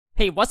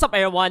Hey, what's up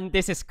everyone,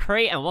 this is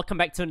Cray and welcome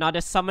back to another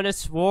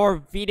Summoner's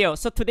War video.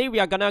 So today we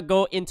are gonna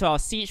go into our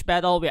siege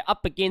battle. We're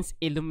up against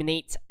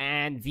ILLUMIN8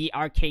 and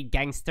VRK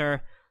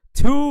Gangster.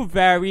 Two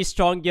very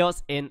strong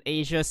guilds in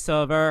Asia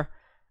server.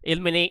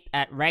 ILLUMIN8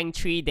 at rank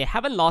 3, they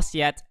haven't lost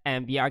yet,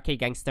 and VRK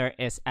Gangster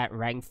is at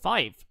rank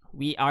 5.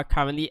 We are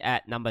currently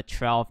at number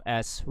 12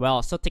 as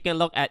well. So taking a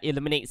look at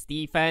ILLUMIN8's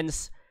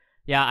defense.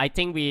 Yeah, I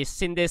think we've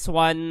seen this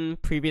one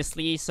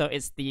previously. So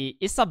it's the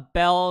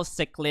ISSABELLE,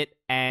 Cyclid,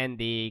 and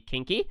the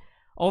Kinky.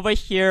 Over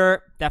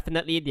here,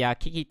 definitely their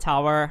Kiki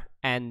Tower,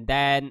 and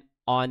then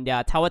on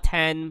their Tower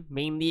 10,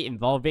 mainly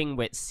involving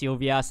with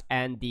Sylvia's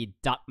and the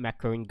Dark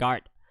Macaroon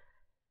Guard,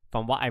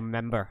 from what I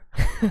remember.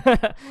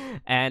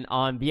 And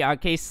on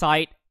VRK's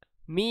side,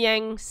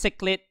 Miang,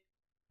 Cyclid,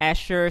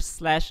 Asher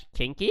 /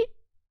 Kinky.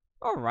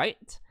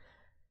 Alright.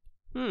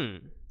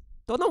 Don't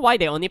know why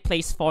they only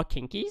placed 4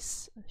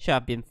 Kinkies. Should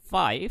have been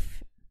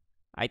 5.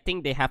 I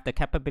think they have the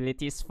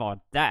capabilities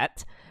for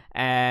that.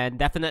 And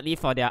definitely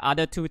for their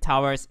other 2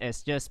 towers,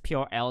 it's just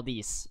pure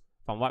LDs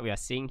from what we are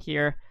seeing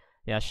here.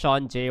 Yeah,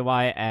 Sean,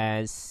 JY,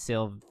 and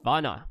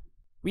Sylvana.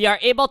 We are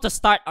able to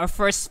start our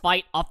first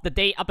fight of the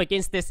day up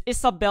against this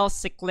ISSABELLE,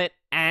 Cyclid,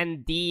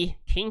 and the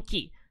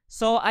Kinky.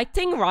 So I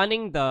think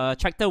running the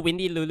Tractor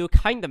Windy Lulu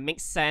kinda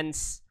makes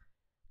sense.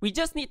 We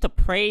just need to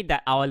pray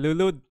that our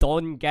Lulu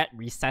don't get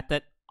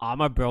resetted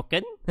armor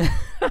broken.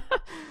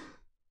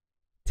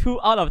 2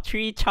 out of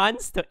 3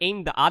 chance to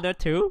aim the other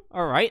 2.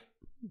 Alright.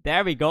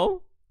 There we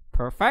go.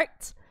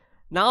 Perfect.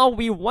 Now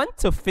we want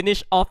to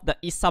finish off the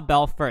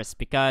ISSABELLE first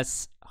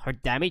because her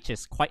damage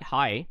is quite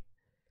high.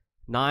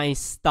 Nice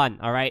stun.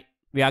 Alright.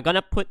 We are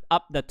gonna put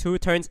up the 2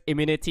 turns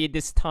immunity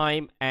this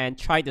time and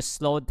try to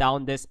slow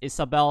down this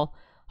ISSABELLE.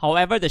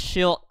 However, the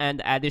shield and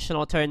the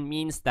additional turn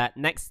means that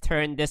next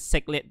turn this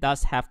Cyclid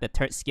does have the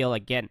 3rd skill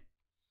again.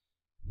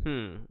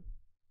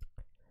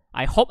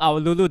 I hope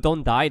our Lulu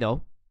don't die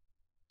though.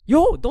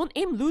 Yo, don't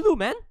aim Lulu,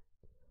 man.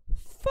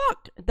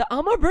 Fuck, the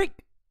armor break.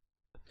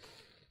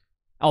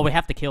 Oh, we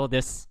have to kill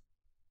this.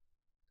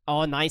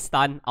 Oh, nice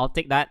stun. I'll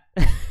take that.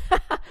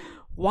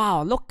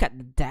 Wow, look at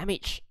the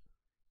damage.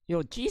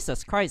 Yo,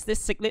 Jesus Christ,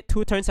 this Cyclid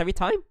 2 turns every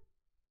time?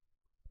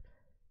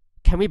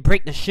 Can we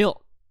break the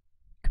shield?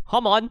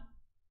 Come on.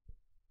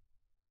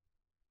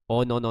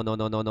 Oh,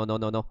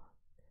 no.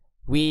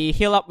 We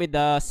heal up with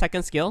the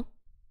 2nd skill.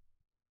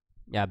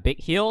 Yeah, big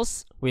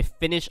heals. We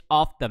finish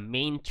off the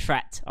main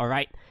threat,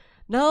 alright?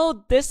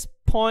 Now, this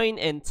point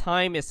in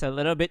time is a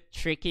little bit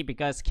tricky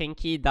because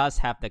Kinky does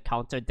have the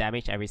counter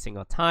damage every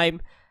single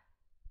time.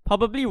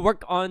 Probably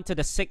work on to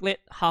the Cyclid.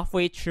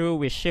 Halfway through,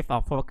 we shift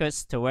our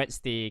focus towards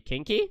the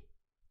Kinky.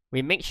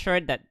 We make sure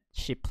that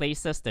she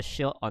places the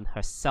shield on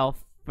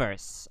herself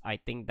first. I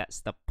think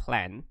that's the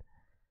plan.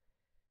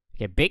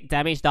 Okay, big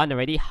damage done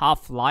already.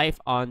 Half life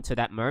onto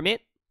that mermaid.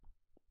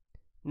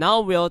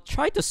 Now we'll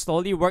try to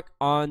slowly work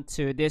on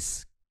to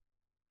this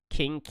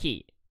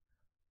Kinky.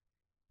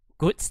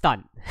 Good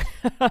stun.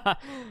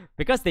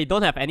 Because they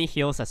don't have any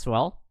heals as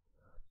well.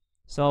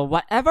 So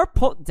whatever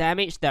poke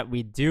damage that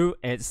we do,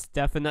 it's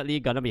definitely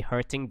gonna be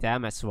hurting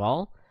them as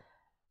well.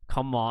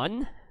 Come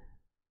on.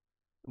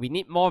 We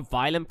need more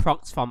violent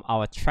procs from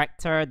our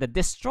tractor. The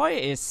destroyer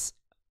is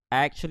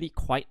actually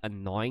quite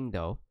annoying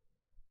though.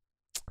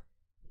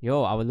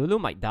 Yo, our Lulu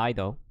might die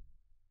though.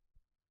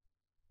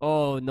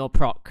 Oh, no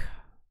proc.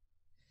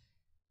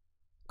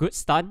 Good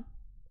stun.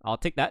 I'll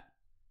take that.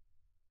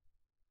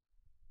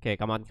 Okay,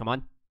 come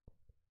on.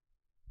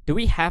 Do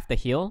we have the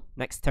heal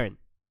next turn?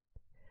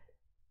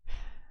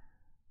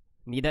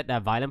 Needed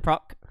that violent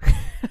proc.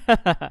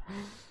 Yeah,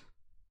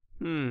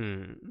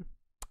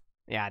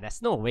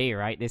 there's no way,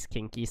 right? This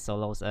Kinky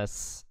solos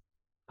us.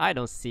 I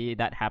don't see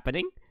that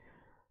happening.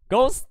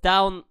 Goes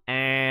down,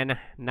 and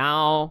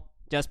now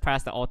just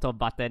press the auto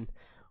button.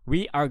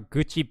 We are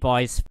Gucci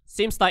boys.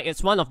 Seems like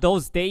it's one of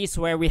those days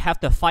where we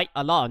have to fight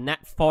a lot of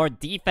Nat 4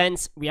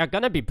 defense. We are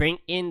gonna be bringing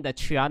in the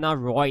Triana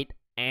Royd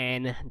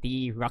and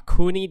the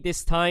Raccoony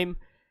this time.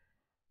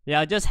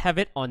 Yeah, just have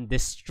it on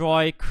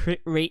destroy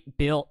crit rate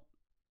build.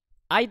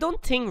 I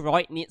don't think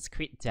Royd needs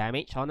crit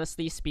damage,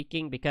 honestly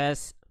speaking,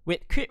 because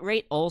with crit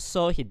rate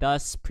also he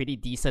does pretty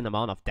decent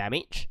amount of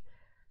damage.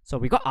 So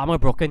we got armor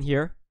broken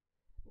here.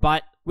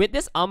 But with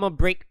this armor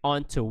break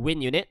onto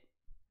win unit,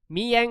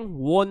 Miang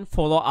won't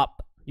follow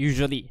up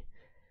usually.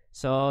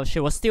 So she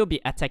will still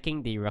be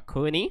attacking the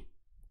Raccoony,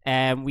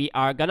 and we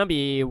are gonna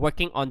be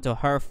working onto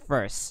her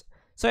first.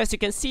 So as you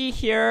can see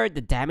here, the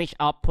damage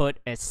output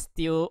is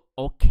still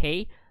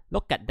okay.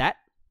 Look at that.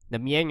 The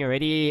Miang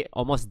already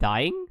almost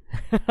dying.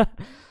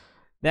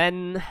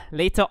 Then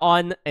later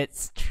on,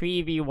 it's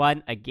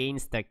 3v1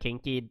 against the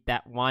Kinky.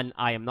 That one,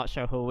 I am not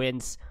sure who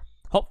wins.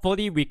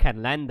 Hopefully we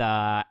can land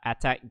the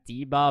attack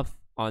debuff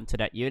onto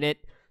that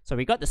unit. So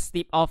we got the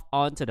sleep off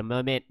onto the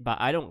mermaid, but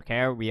I don't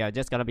care. We are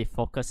just gonna be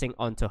focusing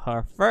onto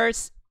her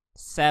first.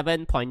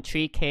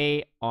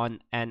 7.3k on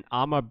an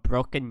armor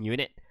broken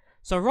unit.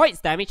 So Royd's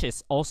damage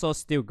is also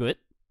still good.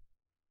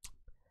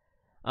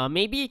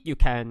 Maybe you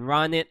can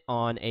run it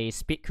on a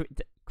speed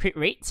crit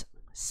rate.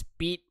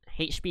 Speed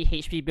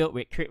HP build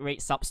with crit rate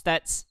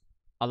substats.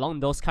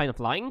 along those kind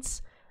of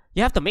lines.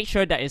 You have to make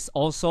sure that it's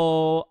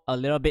also a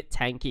little bit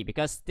tanky,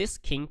 because this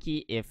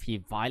Kinky, if he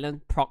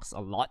violent procs a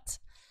lot...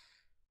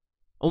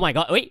 Oh my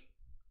god, wait!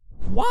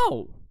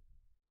 Wow!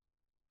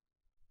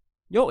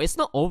 Yo, it's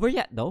not over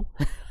yet though.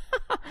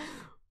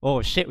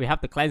 Oh shit, we have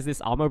to cleanse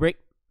this armor break.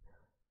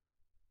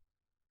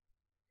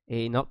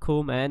 Hey, not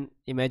cool, man.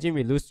 Imagine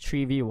we lose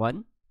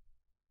 3v1.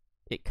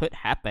 It could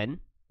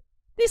happen.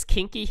 This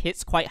Kinky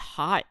hits quite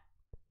hard.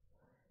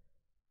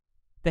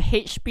 The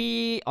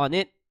HP on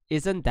it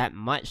isn't that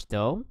much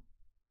though.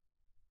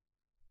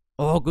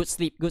 Oh, good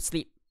sleep, good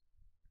sleep.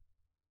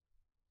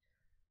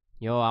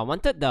 Yo, I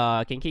wanted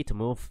the Kinky to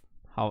move.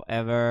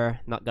 However,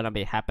 not gonna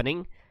be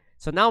happening.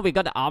 So now we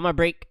got the armor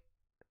break.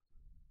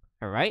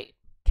 Alright.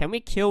 Can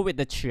we kill with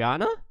the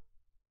Triana?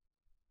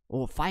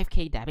 Oh,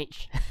 5k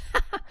damage.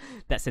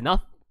 That's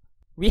enough.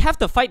 We have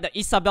to fight the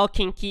Isabelle,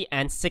 Kinky,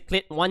 and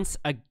Cichlid once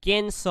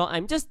again, so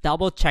I'm just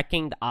double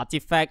checking the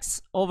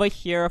artifacts. Over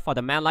here for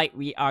the Manlight,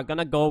 we are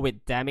gonna go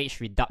with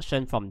damage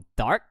reduction from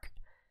Dark.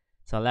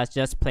 So let's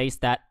just place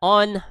that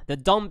on. The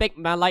Dombik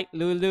Manlight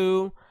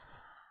Lulu.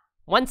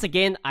 Once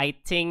again, I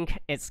think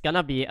it's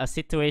gonna be a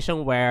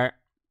situation where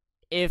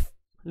if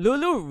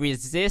Lulu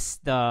resists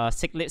the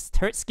Cichlid's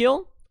third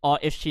skill, or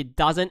if she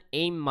doesn't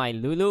aim my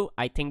Lulu,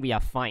 I think we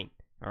are fine.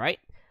 Alright?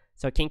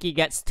 So Kinky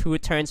gets 2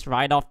 turns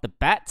right off the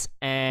bat,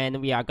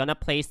 and we are gonna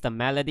place the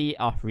Melody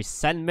of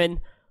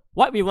Resentment.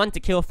 What we want to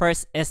kill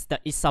first is the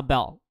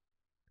Isabelle.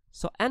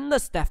 So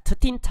Endless Death,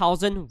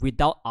 13,000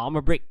 without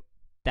armor break.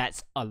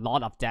 That's a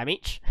lot of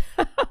damage.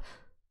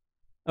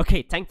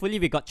 Okay, thankfully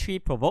we got 3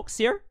 provokes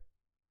here.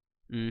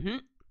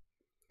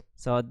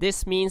 So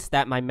this means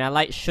that my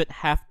Malite should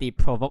have the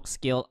provoke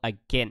skill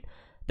again.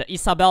 The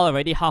Isabelle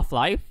already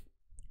half-life.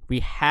 We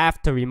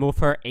have to remove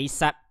her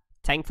ASAP.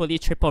 Thankfully,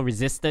 triple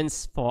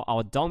resistance for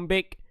our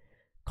Dombik.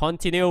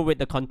 Continue with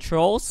the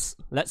controls.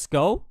 Let's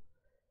go.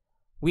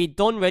 We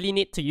don't really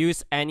need to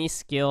use any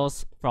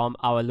skills from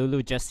our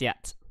Lulu just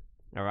yet.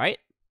 Alright.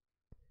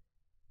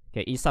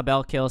 Okay,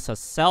 Isabelle kills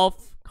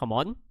herself. Come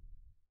on.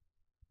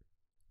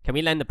 Can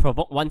we land the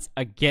provoke once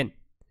again?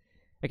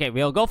 Okay,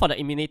 we'll go for the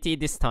immunity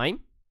this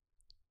time.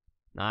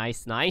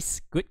 Nice,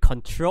 nice. Good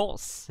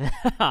controls.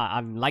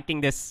 I'm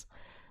liking this.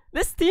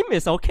 This team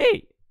is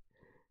okay.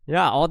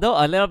 Yeah, although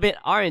a little bit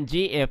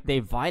RNG, if they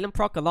violent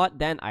proc a lot,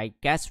 then I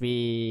guess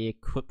we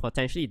could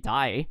potentially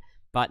die.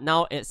 But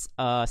now it's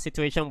a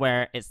situation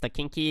where it's the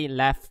Kinky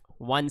left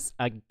once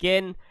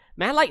again.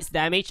 Manlight's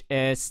damage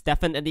is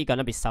definitely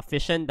gonna be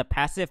sufficient. The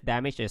passive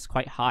damage is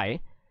quite high.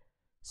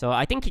 So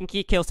I think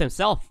Kinky kills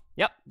himself.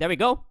 Yep, there we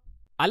go.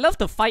 I love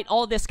to fight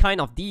all this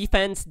kind of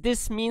defense.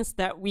 This means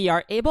that we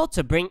are able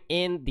to bring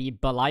in the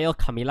Belial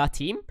Camilla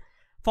team.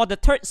 For the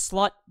third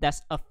slot,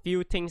 there's a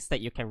few things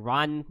that you can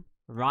run.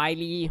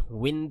 Riley,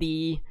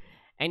 Windy,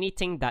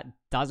 anything that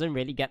doesn't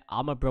really get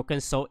armor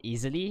broken so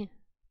easily.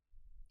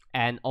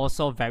 And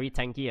also very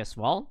tanky as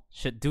well.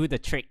 Should do the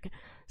trick.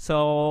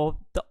 So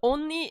the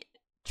only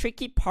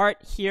tricky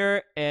part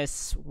here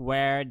is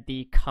where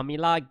the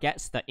Camilla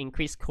gets the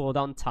increased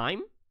cooldown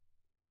time.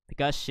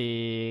 Because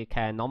she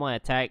can normal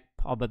attack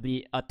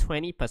probably a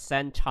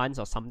 20% chance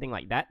or something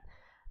like that.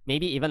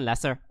 Maybe even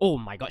lesser. Oh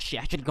my god, she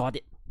actually got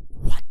it.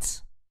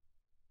 What?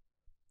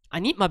 I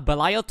need my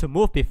Belial to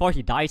move before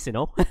he dies, you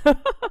know?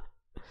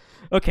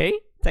 Okay,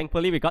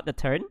 thankfully we got the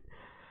turn.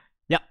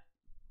 Yep,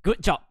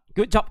 good job.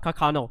 Good job,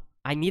 Kakano.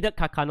 I needed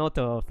Kakano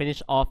to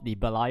finish off the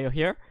Belial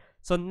here.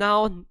 So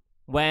now,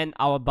 when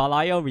our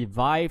Belial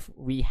revive,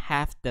 we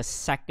have the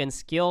second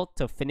skill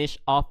to finish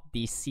off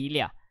the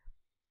Celia.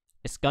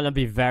 It's gonna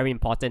be very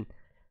important.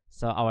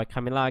 So our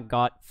Camilla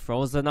got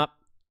frozen up.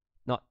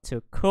 Not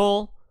too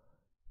cool.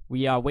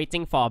 We are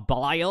waiting for our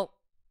Belial.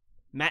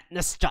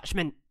 Madness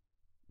Judgment.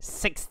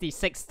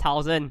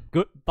 66,000.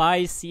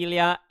 Goodbye,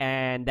 Celia.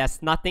 And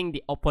there's nothing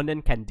the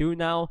opponent can do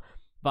now.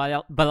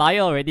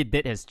 Belial already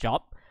did his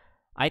job.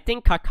 I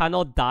think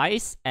Kakano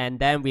dies. And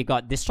then we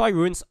got Destroy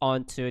Runes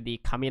onto the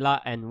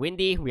Camilla and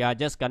Windy. We are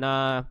just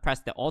gonna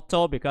press the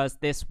auto because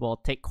this will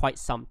take quite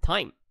some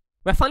time.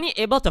 We're finally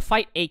able to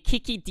fight a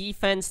Kiki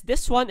defense.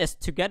 This one is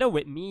together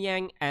with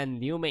Miyang and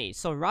Liu Mei.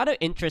 So rather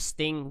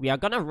interesting. We are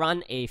gonna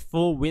run a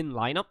full win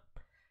lineup.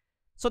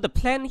 So the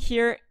plan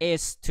here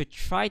is to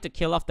try to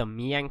kill off the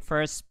Miyang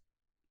first.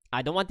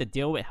 I don't want to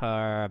deal with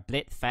her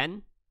Blade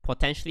Fan.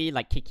 Potentially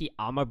like Kiki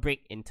armor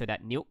break into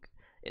that nuke.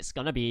 It's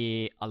gonna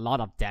be a lot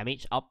of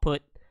damage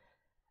output.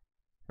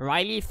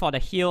 Riley for the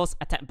heals,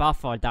 attack buff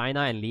for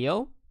Diana and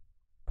Leo.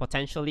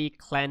 Potentially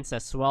cleanse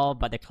as well,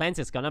 but the cleanse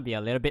is gonna be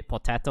a little bit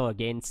potato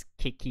against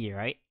Kiki,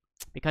 right?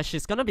 Because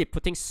she's gonna be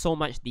putting so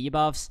much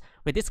debuffs.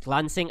 With this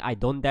glancing, I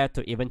don't dare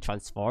to even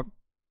transform.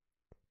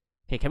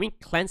 Okay, can we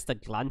cleanse the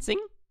glancing?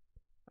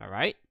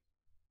 Alright.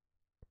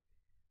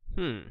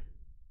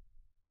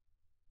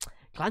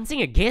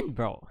 Glancing again,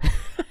 bro.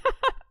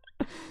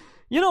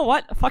 You know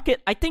what? Fuck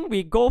it. I think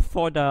we go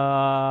for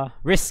the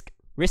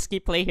risky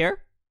play here.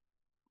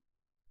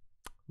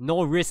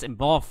 No risk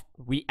involved.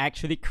 We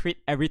actually crit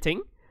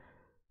everything.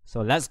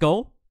 So let's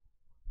go.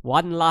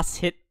 One last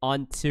hit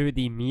onto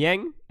the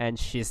Miang and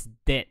she's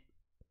dead.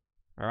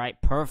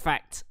 Alright,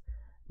 perfect.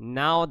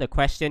 Now the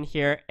question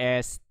here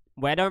is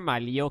whether my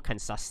Leo can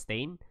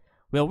sustain.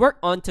 We'll work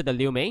on to the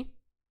Liu Mei.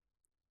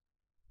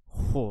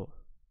 Oh,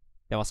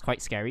 that was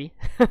quite scary.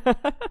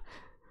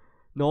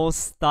 No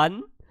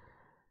stun.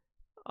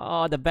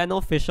 Oh, the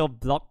beneficial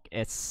block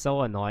is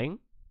so annoying.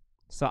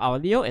 So our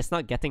Leo is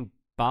not getting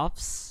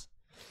buffs.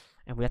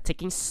 And we are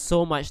taking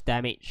so much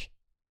damage.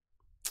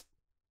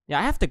 Yeah,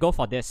 I have to go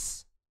for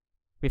this.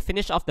 We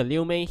finish off the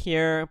Liu Mei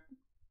here.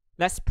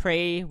 Let's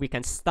pray we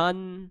can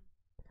stun.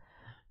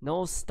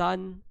 No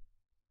stun.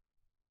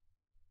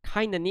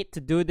 Kinda need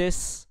to do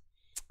this.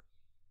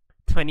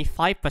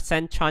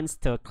 25% chance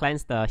to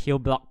cleanse the heal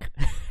block.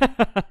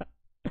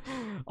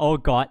 Oh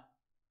god.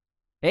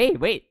 Hey,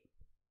 wait.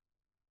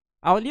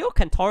 Our Leo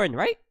can torrent,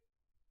 right?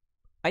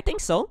 I think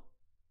so.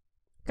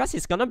 Because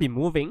he's gonna be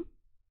moving.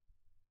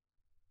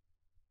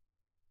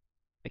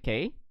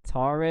 Okay,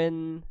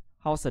 torrent.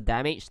 How's the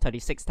damage?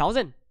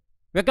 36,000.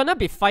 We're gonna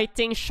be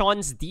fighting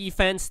Sean's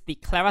defense, the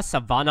Clara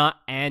Savannah,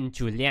 and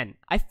Julian.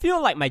 I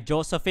feel like my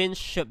Josephine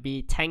should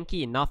be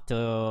tanky enough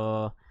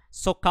to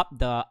soak up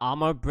the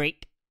armor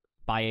break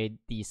by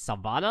the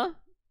Savannah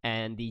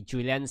and the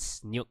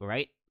Julian's nuke,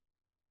 right?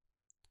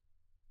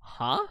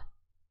 Huh?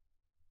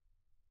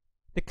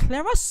 The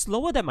Clara's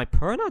slower than my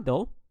Perna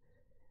though.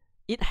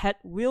 It had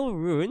will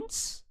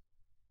runes.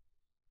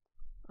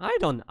 I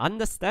don't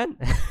understand.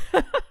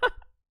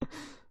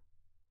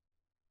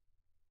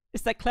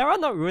 Is that Clara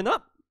not rune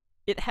up?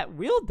 It had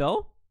will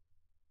though.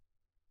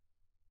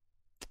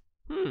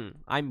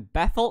 I'm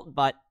baffled,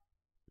 but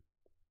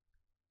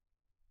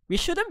we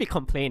shouldn't be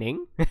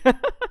complaining.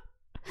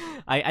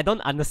 I don't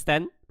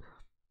understand.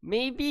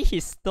 Maybe he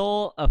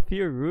stole a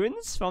few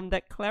runes from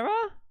that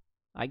Clara,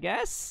 I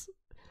guess.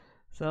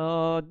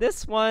 So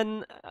this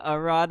one, a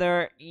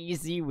rather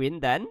easy win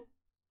then.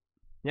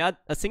 Yeah,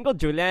 a single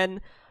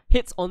Julian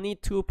hits only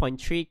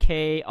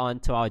 2.3k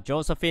onto our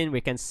Josephine.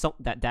 We can soak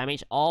that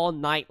damage all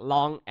night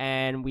long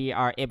and we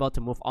are able to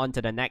move on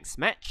to the next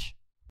match.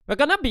 We're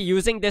gonna be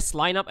using this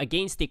lineup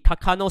against the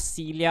Kakano,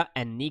 Celia,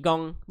 and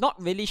Nigong. Not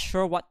really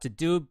sure what to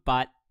do,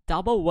 but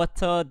double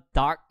water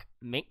dark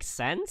makes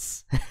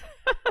sense.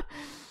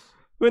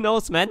 Who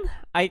knows, man?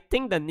 I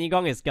think the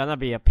Nigong is gonna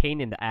be a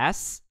pain in the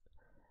ass.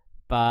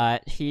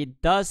 But he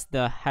does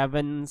the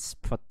Heaven's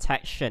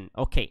Protection.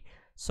 Okay,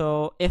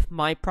 so if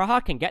my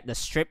Praha can get the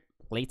strip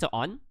later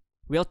on,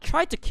 we'll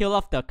try to kill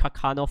off the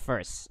Kakano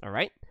first,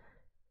 alright?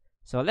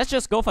 So let's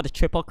just go for the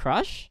triple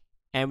crush,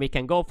 and we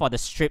can go for the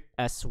strip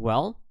as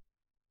well.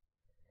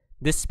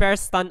 Despair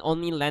stun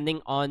only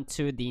landing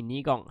onto the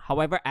Nigong,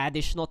 however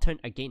additional turn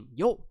again.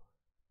 Yo!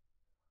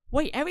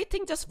 Wait,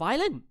 everything just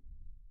violent?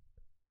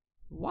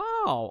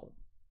 Wow!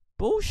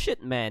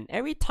 Bullshit, man.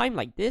 Every time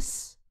like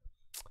this?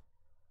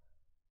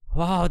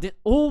 Wow,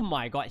 oh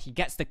my god, he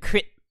gets the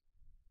crit.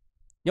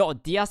 Yo,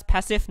 Dia's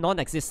passive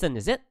non-existent,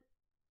 is it?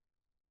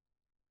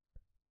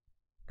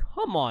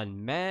 Come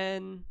on,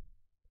 man.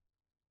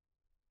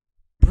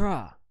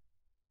 Bruh.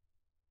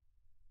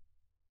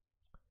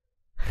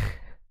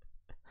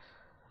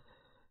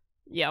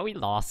 Yeah, we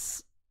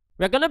lost.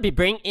 We're gonna be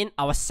bringing in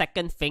our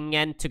second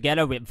Fingyan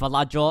together with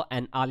Valadrol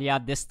and Alia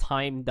this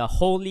time, the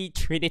Holy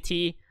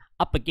Trinity,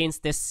 up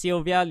against this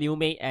Sylvia, Liu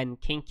Mei,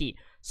 and Kinky.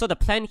 So the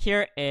plan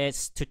here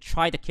is to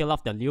try to kill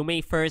off the Liu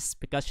Mei first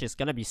because she's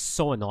gonna be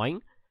so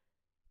annoying.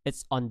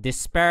 It's on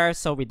Despair,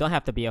 so we don't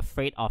have to be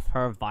afraid of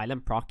her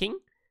violent proccing.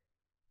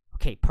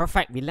 Okay,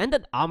 perfect. We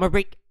landed armor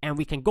break and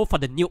we can go for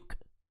the nuke.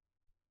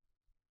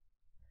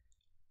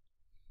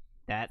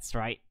 That's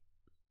right.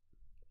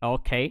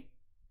 Okay.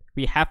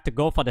 We have to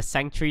go for the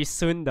Sanctuary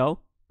soon though.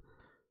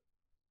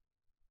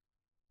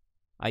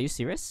 Are you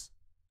serious?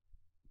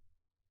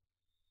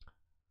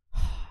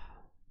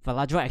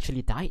 Valadro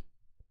actually died.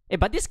 Hey,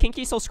 but this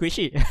Kinky is so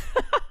squishy.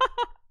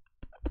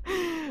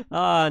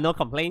 No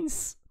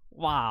complaints.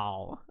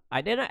 Wow.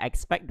 I didn't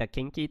expect the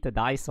Kinky to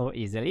die so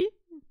easily.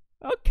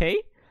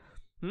 Okay.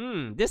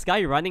 This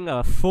guy running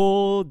a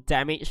full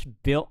damage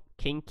build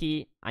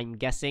Kinky. I'm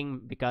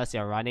guessing because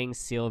you're running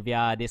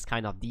Sylvia, this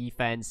kind of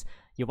defense,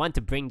 you want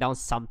to bring down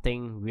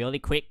something really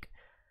quick.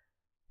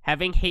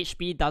 Having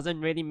HP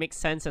doesn't really make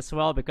sense as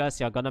well because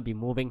you're gonna be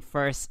moving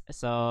first.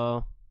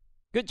 So,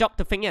 good job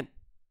to Fingyan.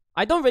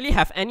 I don't really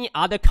have any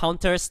other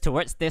counters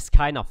towards this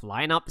kind of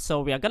lineup,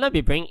 so we are gonna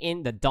be bringing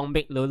in the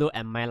Dongbik, Lulu,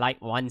 and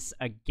Mylight once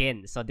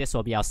again. So this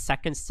will be our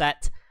second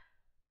set.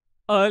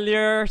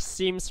 Earlier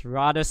seems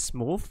rather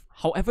smooth.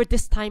 However,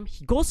 this time,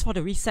 he goes for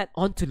the reset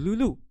onto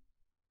Lulu.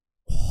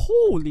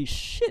 Holy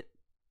shit.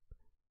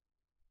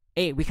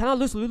 Hey, we cannot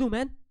lose Lulu,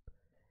 man.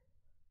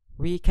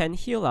 We can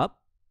heal up.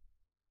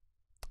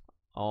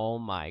 Oh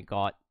my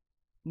god.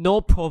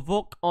 No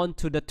provoke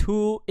onto the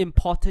two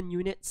important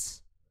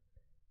units.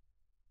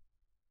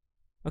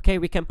 Okay,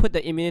 we can put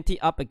the immunity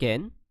up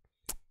again.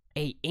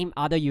 Hey, aim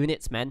other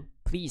units, man.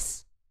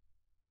 Please.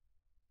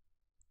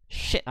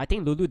 Shit, I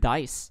think Lulu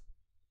dies.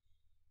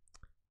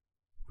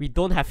 We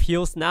don't have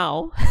heals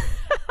now.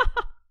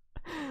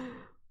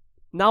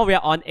 Now we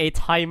are on a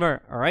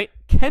timer, alright?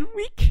 Can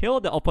we kill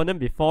the opponent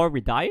before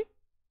we die?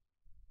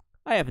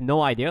 I have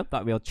no idea,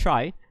 but we'll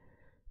try.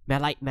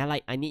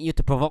 Malite, I need you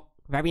to provoke.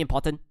 Very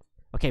important.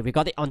 Okay, we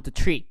got it onto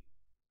 3.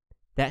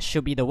 That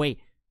should be the way.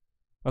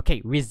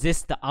 Okay,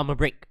 resist the armor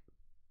break.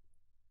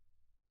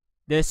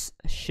 This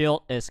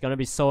shield is gonna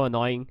be so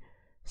annoying.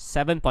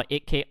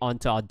 7.8k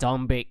onto our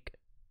down break.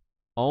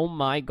 Oh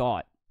my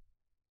god.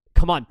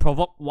 Come on,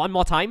 provoke one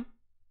more time.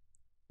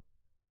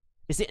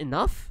 Is it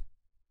enough?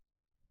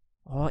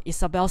 Oh,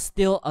 Isabelle's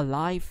still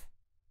alive.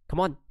 Come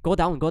on, go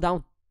down, go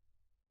down.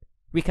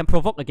 We can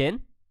provoke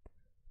again.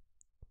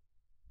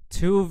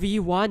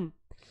 2v1.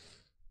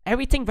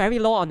 Everything very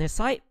low on his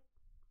side.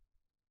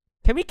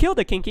 Can we kill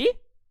the Kinky?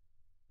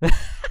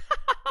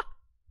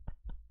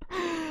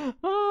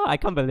 Oh, I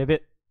can't believe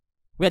it.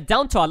 We're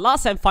down to our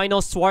last and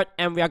final sword,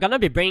 and we are gonna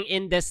be bringing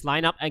in this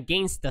lineup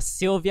against the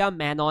Sylvia,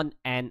 Manon,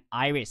 and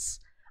Iris.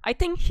 I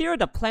think here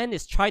the plan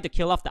is try to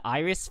kill off the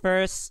Iris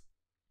first,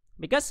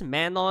 because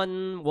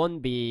Manon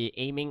won't be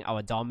aiming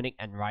our Dominic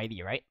and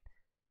Riley, right?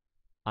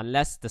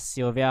 Unless the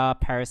Sylvia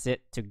pairs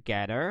it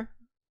together.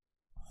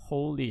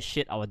 Holy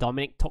shit, our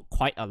Dominic took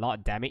quite a lot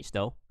of damage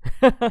though.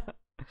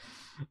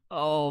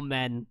 Oh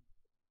man.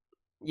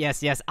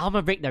 Yes,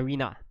 armor break the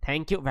arena.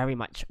 Thank you very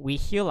much. We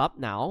heal up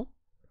now.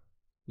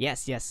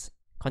 Yes.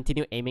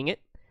 Continue aiming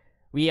it.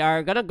 We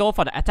are gonna go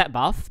for the attack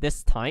buff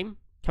this time.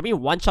 Can we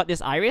one-shot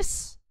this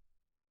Iris?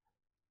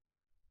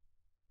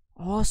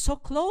 Oh, so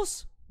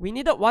close. We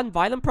needed one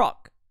violent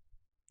proc.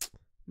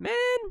 Man.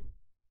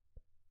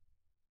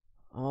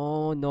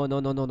 Oh, no.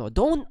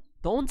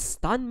 Don't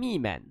stun me,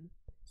 man.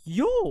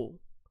 Yo.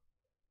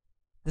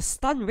 The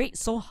stun rate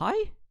so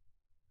high?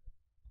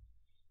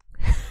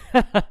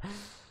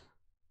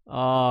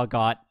 Oh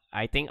god,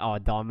 I think our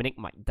Dominic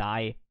might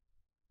die.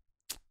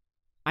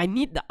 I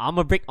need the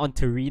armor break on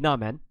Tarina,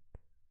 man.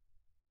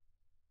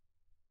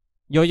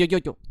 Yo.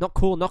 Not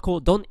cool.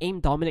 Don't aim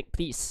Dominic,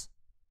 please.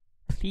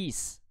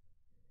 Please.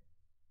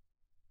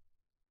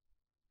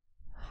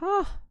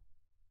 Huh.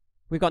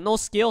 We got no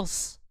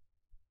skills.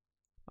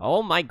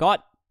 Oh my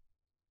god.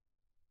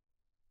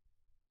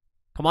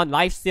 Come on,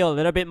 lifesteal a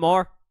little bit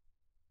more.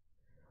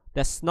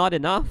 That's not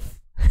enough.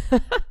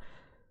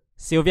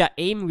 Sylvia,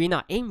 aim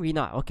Rina.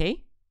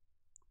 Okay.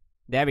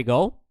 There we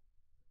go.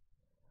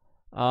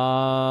 We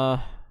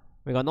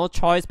got no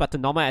choice but to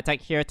normal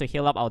attack here to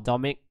heal up our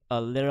Dominic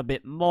a little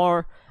bit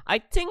more. I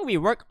think we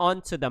work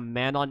on to the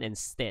Manon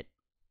instead.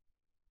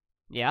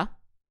 Yeah.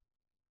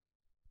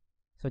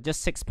 So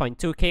just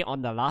 6.2k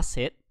on the last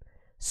hit.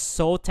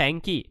 So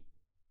tanky.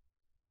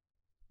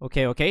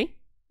 Okay.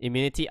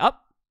 Immunity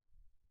up.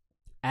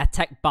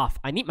 Attack buff.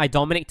 I need my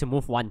Dominic to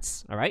move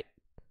once, alright?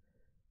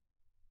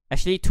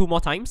 Actually, 2 more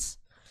times.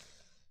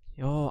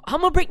 Yo,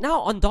 armor break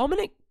now on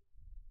Dominic.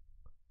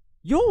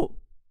 Yo,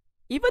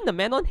 even the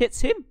Manon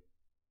hits him.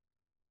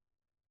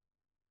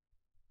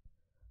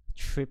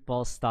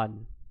 Triple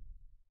stun.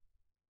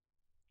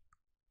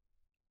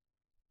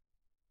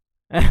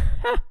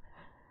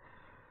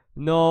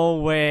 No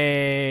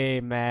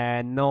way,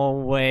 man. No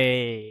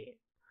way.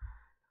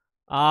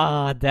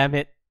 Ah, damn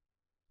it.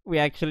 We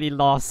actually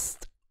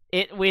lost.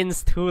 It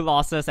wins 2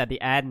 losses at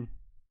the end.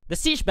 The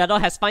siege battle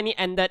has finally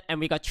ended, and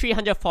we got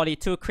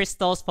 342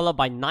 crystals followed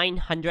by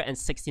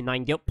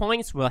 969 guild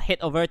points. We'll head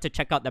over to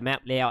check out the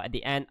map layout at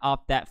the end of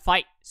that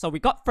fight. So we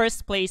got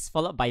first place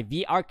followed by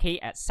VRK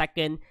at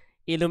second,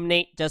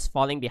 ILLUMIN8 just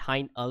falling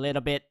behind a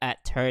little bit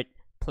at third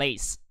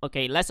place.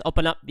 Okay, let's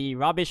open up the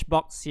rubbish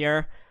box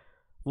here.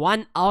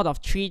 1 out of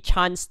 3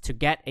 chance to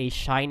get a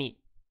shiny.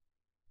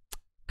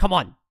 Come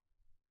on.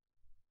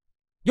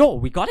 Yo,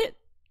 we got it.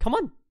 Come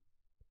on.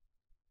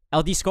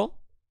 LD score.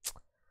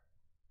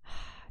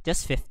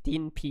 Just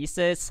 15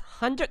 pieces,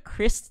 100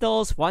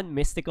 crystals, 1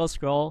 mystical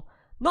scroll.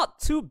 Not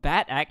too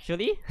bad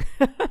actually.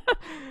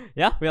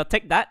 Yeah, we'll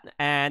take that.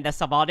 And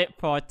that's about it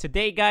for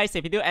today, guys.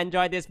 If you do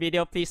enjoy this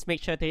video, please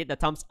make sure to hit the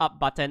thumbs up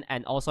button.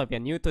 And also, if you're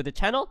new to the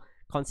channel,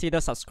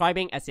 consider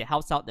subscribing as it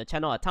helps out the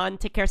channel a ton.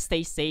 Take care,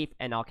 stay safe,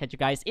 and I'll catch you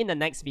guys in the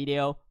next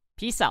video.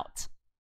 Peace out.